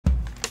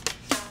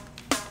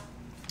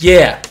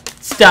Yeah,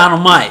 it's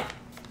Dinomight.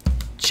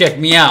 Check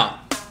me out.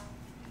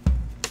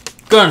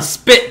 Gonna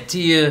spit to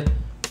you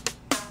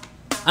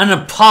an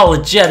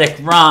apologetic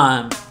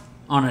rhyme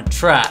on a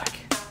track.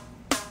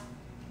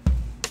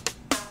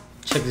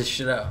 Check this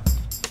shit out.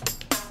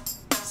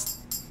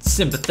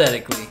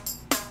 Sympathetically,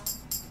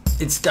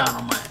 it's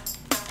Dinomight.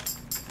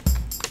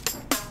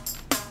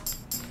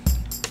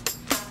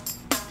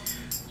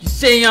 You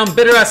say I'm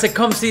bitter, I say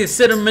come see a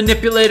sitter,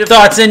 manipulative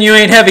thoughts, and you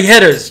ain't heavy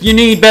hitters. You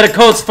need better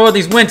coats for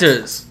these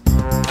winters.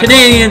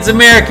 Canadians,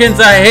 Americans,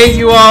 I hate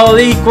you all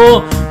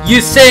equal.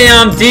 You say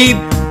I'm deep,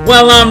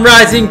 well I'm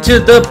rising to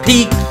the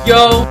peak,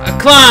 yo. I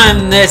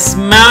climb this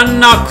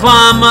mountain, I'll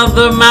climb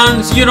other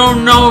mountains. You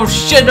don't know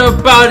shit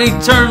about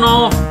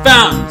eternal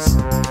fountains.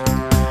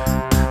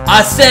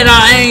 I said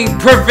I ain't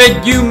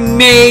perfect, you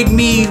made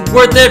me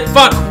worth it.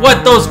 Fuck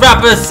what those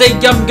rappers say,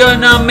 I'm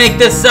gonna make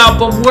this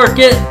album work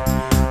it.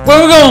 Where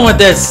we going with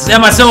this?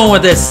 Am I zoned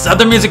with this?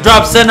 Other music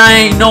drops and I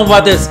ain't know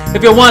about this.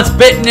 If you're once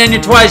bitten and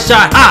you're twice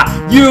shy, ha!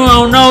 You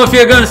don't know if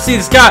you're gonna see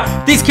the sky.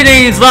 These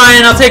Canadians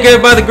lying, I'll take it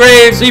by the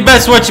grave. So you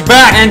best watch your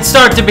back and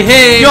start to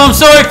behave. Yo, I'm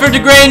sorry for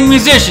degrading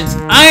musicians.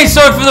 I ain't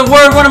sorry for the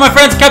word, one of my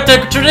friends kept a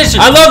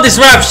tradition. I love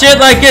this rap shit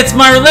like it's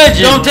my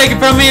religion. Don't take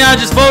it from me, I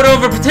just vote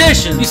over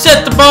petition. You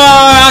set the bar,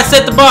 I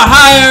set the bar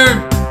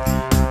higher.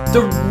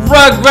 The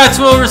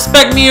Rugrats will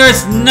respect me or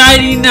it's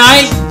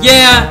nighty-night,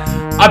 yeah.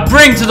 I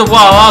bring to the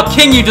wall, I'll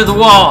king you to the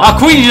wall, I'll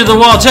queen you to the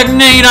wall,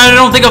 checkmate, I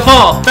don't think I'll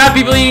fall. Fat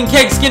people eating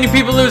cake, skinny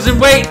people losing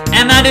weight,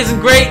 and that isn't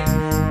great.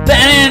 The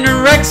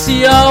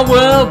anorexia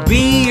will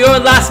be your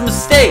last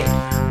mistake.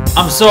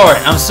 I'm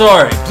sorry,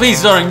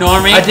 please don't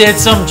ignore me. I did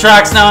some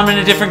tracks, now I'm in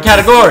a different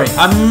category.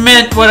 I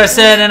meant what I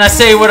said and I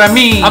say what I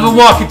mean. I've been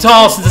walking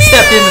tall since I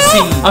stepped in the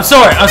scene. I'm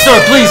sorry,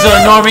 please don't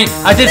ignore me.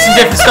 I did some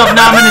different stuff,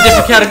 now I'm in a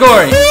different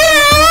category.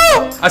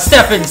 I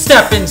step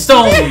in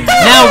stone.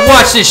 Now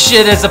watch this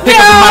shit as I pick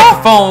up the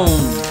microphone.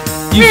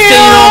 You say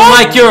you don't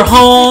like your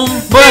home?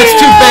 Well, that's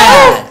too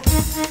bad.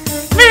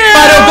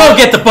 Why don't go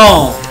get the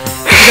bone?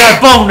 You got a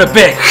bone to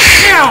pick.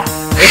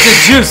 It's a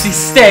juicy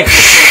steak.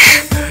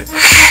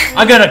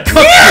 I'm gonna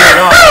cook it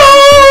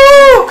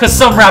all. Cause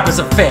some rappers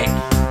are fake.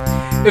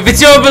 If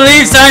it's your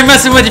beliefs, I ain't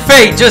messing with your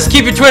fate. Just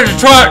keep your Twitter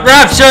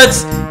rap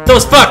shirts.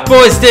 Those fuck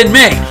boys did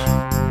make.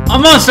 I'm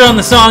a monster on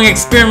the song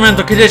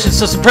Experimental Conditions,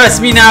 so suppress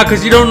me now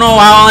cause you don't know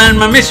how I'll end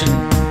my mission.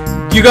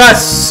 You got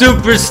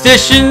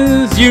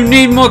superstitions, you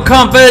need more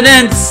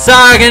confidence.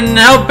 I can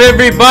help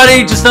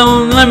everybody, just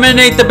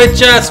eliminate the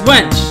bitch ass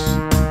wench.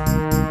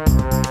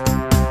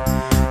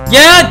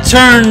 Yeah,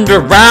 turned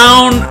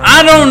around,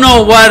 I don't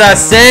know what I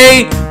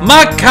say.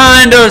 My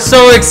kind are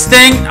so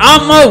extinct,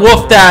 I'm a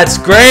wolf that's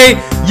gray.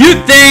 You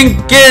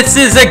think this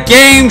is a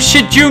game,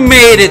 shit you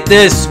made it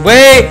this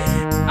way.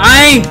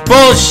 I ain't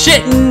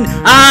bullshitting,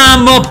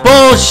 I'm a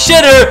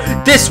bullshitter.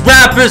 This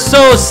rapper's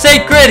so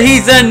sacred,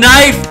 he's a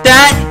knife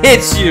that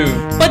hits you,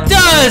 but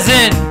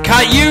doesn't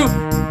cut you,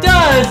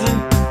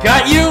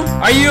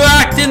 Are you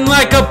acting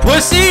like a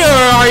pussy or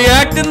are you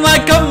acting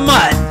like a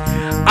mutt?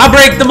 I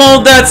break the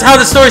mold, that's how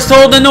the story's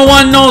told, and no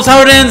one knows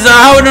how it ends or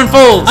how it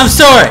unfolds. I'm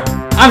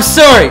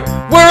sorry,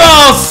 we're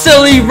all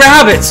silly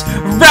rabbits,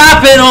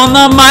 rapping on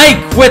the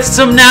mic with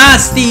some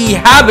nasty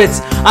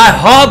habits. I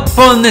hop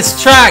on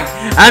this track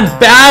and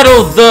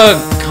battle the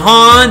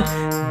con.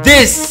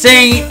 This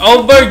ain't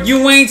over,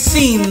 you ain't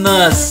seen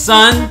the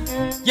sun.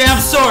 Yeah,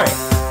 I'm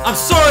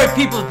sorry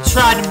people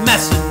tried to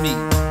mess with me.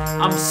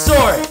 I'm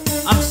sorry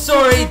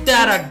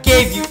that I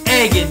gave you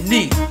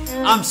agony.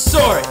 I'm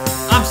sorry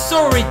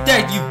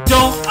that you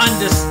don't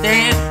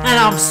understand. And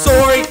I'm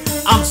sorry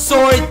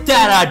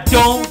that I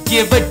don't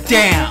give a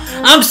damn.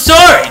 I'm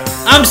sorry,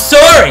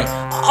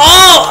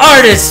 all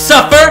artists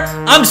suffer.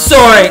 I'm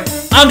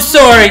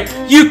sorry,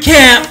 you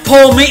can't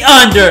pull me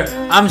under.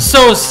 I'm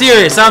so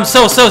serious,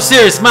 so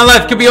serious. My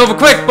life could be over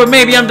quick, but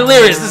maybe I'm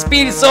delirious. This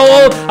beat is so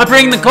old, I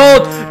bring the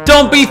cold.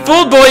 Don't be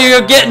fooled, boy,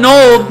 you're getting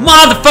old.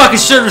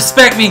 Motherfuckers should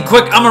respect me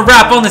quick. I'ma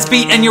rap on this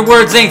beat and your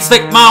words ain't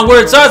slick. My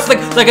words are slick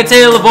like a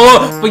tale of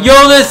oil. But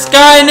yo, this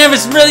guy never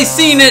really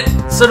seen it,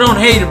 so don't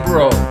hate it,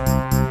 bro.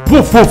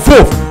 Woof, woof,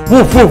 woof,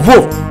 woof, woof,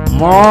 woof.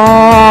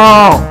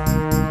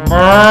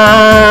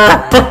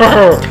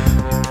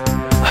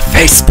 A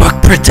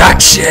Facebook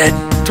production.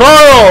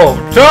 Toro,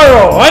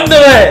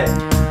 underlay.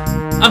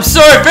 I'm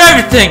sorry for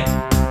everything.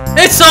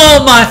 It's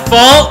all my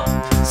fault.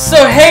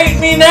 So hate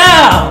me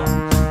now.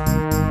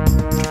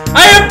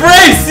 I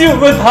embrace you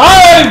with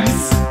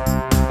hugs.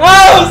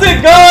 How's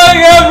it going,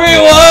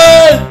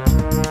 everyone?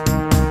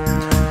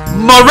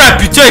 My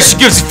reputation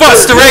gives you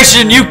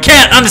frustration. You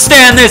can't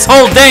understand this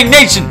whole dang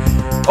nation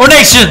or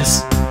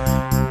nations.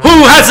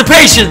 Who has the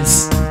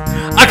patience?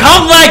 I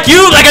come like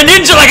you, like a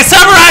ninja, like a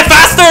samurai,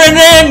 faster, and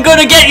then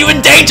gonna get you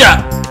in danger.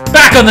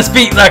 Back on this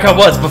beat like I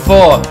was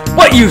before.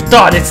 What you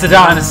thought, it's the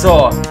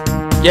dinosaur?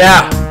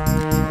 Yeah.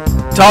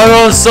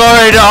 Total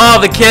sorry to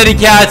all the kitty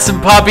cats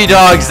and puppy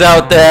dogs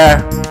out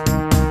there.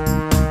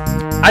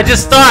 I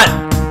just thought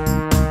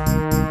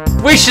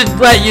we should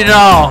let you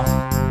know.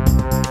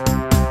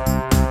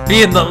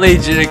 Being the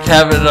Legion of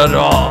Kevin at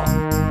all.